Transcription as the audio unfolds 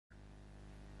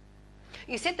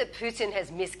You said that Putin has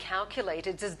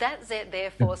miscalculated. Does that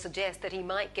therefore suggest that he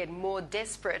might get more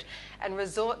desperate and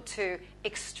resort to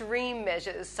extreme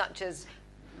measures such as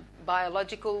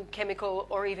biological, chemical,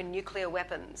 or even nuclear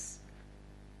weapons?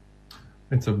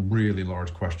 It's a really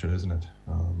large question, isn't it?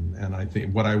 And I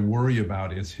think what I worry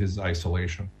about is his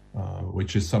isolation,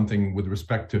 which is something with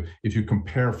respect to, if you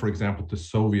compare, for example, to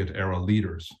Soviet-era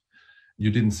leaders, you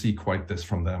didn't see quite this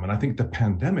from them. And I think the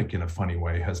pandemic, in a funny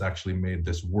way, has actually made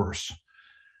this worse.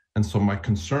 And so my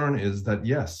concern is that,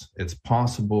 yes, it's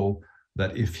possible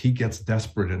that if he gets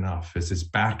desperate enough, as his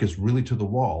back is really to the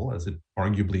wall, as it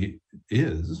arguably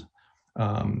is,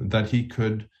 that he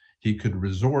could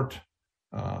resort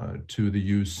to the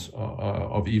use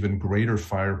of even greater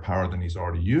firepower than he's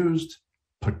already used,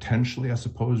 potentially, I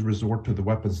suppose, resort to the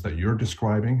weapons that you're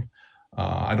describing.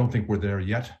 I don't think we're there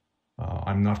yet.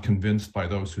 I'm not convinced by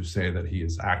those who say that he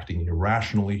is acting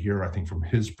irrationally here. I think from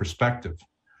his perspective,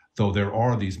 though there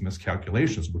are these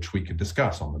miscalculations, which we could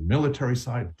discuss on the military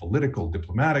side, political,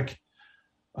 diplomatic,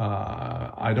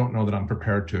 I don't know that I'm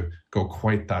prepared to go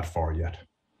quite that far yet.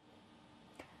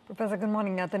 Professor, good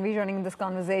morning. Tanvi joining this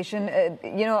conversation.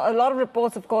 A lot of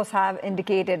reports, of course, have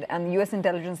indicated, and U.S.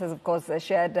 intelligence has, of course,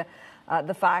 shared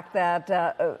the fact that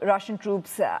Russian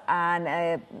troops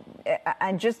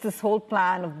and just this whole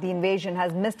plan of the invasion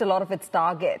has missed a lot of its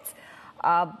targets.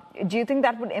 Do you think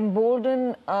that would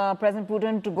embolden President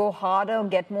Putin to go harder,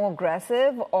 get more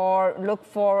aggressive, or look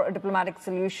for a diplomatic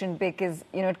solution? Because,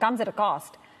 it comes at a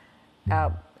cost,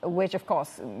 which, of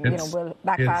course, will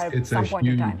backfire at some point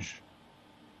in time.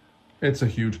 It's a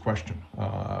huge question.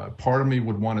 Part of me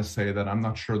would want to say that I'm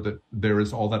not sure that there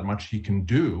is all that much he can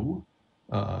do,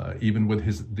 even with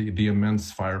the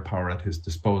immense firepower at his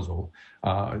disposal.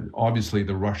 Obviously,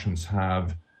 the Russians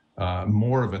have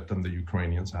more of it than the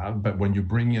Ukrainians have. But when you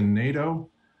bring in NATO,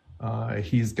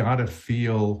 he's got to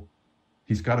feel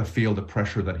the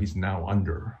pressure that he's now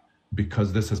under,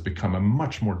 because this has become a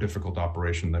much more difficult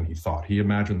operation than he thought. He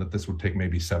imagined that this would take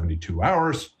maybe 72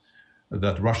 hours.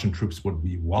 That Russian troops would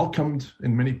be welcomed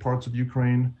in many parts of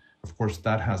Ukraine. Of course,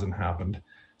 that hasn't happened.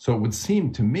 So it would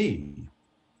seem to me,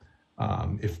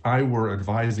 if I were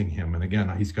advising him, and again,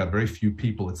 he's got very few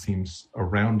people, it seems,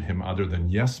 around him other than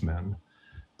yes men,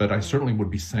 but I certainly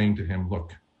would be saying to him,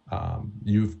 look,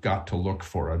 you've got to look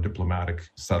for a diplomatic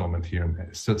settlement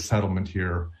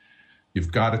here.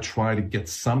 You've got to try to get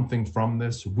something from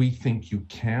this. We think you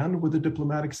can with a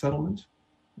diplomatic settlement,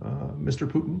 Mr.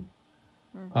 Putin.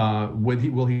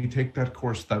 Will he take that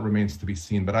course? That remains to be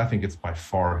seen, but I think it's by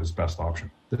far his best option.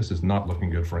 This is not looking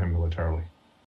good for him militarily.